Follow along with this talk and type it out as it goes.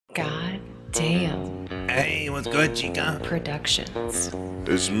God damn. Hey, what's good, chica? Productions.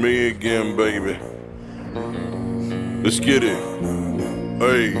 It's me again, baby. Let's get it.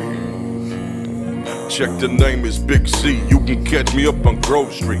 Hey. Check the name, it's Big C. You can catch me up on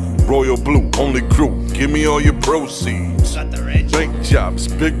Grove Street. Royal Blue, only crew. Give me all your proceeds. Got the rich. Bank jobs,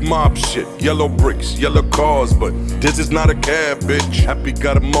 big mob shit. Yellow bricks, yellow cars, but this is not a cab, bitch. Happy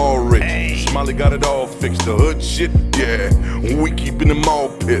got 'em all rich. Hey. Smiley got it all fixed. The hood shit, yeah. We keeping them all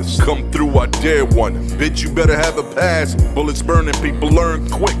pissed. Come through, I dare one. Bitch, you better have a pass. Bullets burning, people learn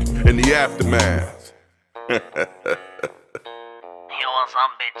quick in the aftermath. Yo, what's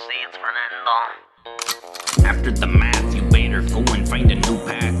up, bitch? See, it's Fernando. After the math, you better go and find a new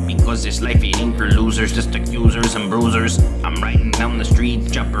path, because this life it ain't for losers, just accusers and bruisers. I'm riding down the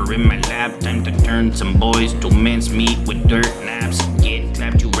street, chopper in my lap, time to turn some boys to mincemeat with dirt naps. Get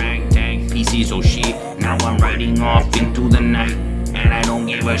clapped, you ragtag pieces, oh shit. Now I'm riding off into the night, and I don't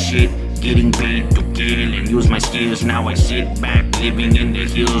give a shit. Getting paid to kill and use my skills. Now I sit back, living in the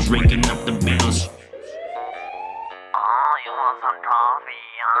hills, raking up the bills. Oh, you want some coffee,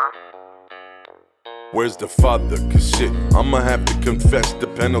 huh? Where's the father? Cause shit, I'ma have to confess, the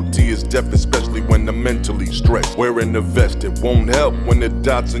penalty is death, especially when I'm mentally stressed. Wearing the vest, it won't help when the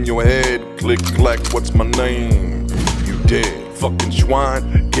dots in your head click clack. What's my name? You dead, fucking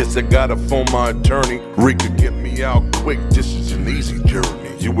swine. Guess I gotta phone my attorney. Rick could get me out quick, this is an easy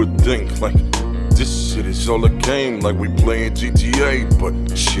journey. You would think like this shit is all a game, like we playing GTA, but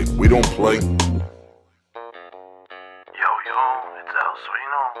shit, we don't play. Yo, it's El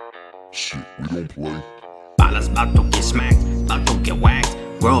Suino. Shit, we don't play. Balas bout to get smacked, bout to get whacked.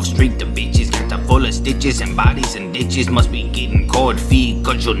 Grove Street, the bitches got the full of stitches and bodies and ditches. Must be getting cold feet,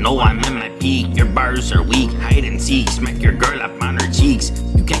 cause you know I'm at my peak. Your bars are weak, hide and seek, smack your girl up on her cheeks.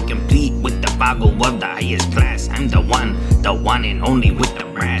 You can't compete with the Vago of the highest class. I'm the one and only with the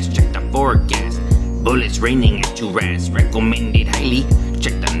brass. Check the forecast, bullets raining at you rats. Recommended highly,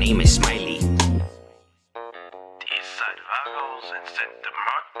 check the name is Smiley. These side Vagos and set the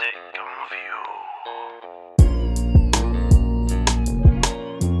Marte come view.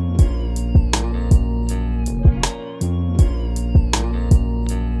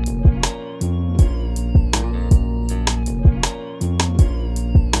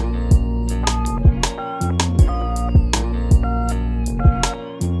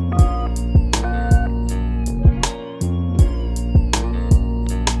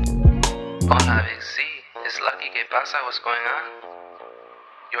 Hola, Big C. It's Lucky. ¿Qué pasa? What's going on?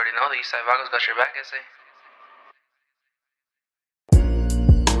 You already know the Eastside Vagos got your back, I say.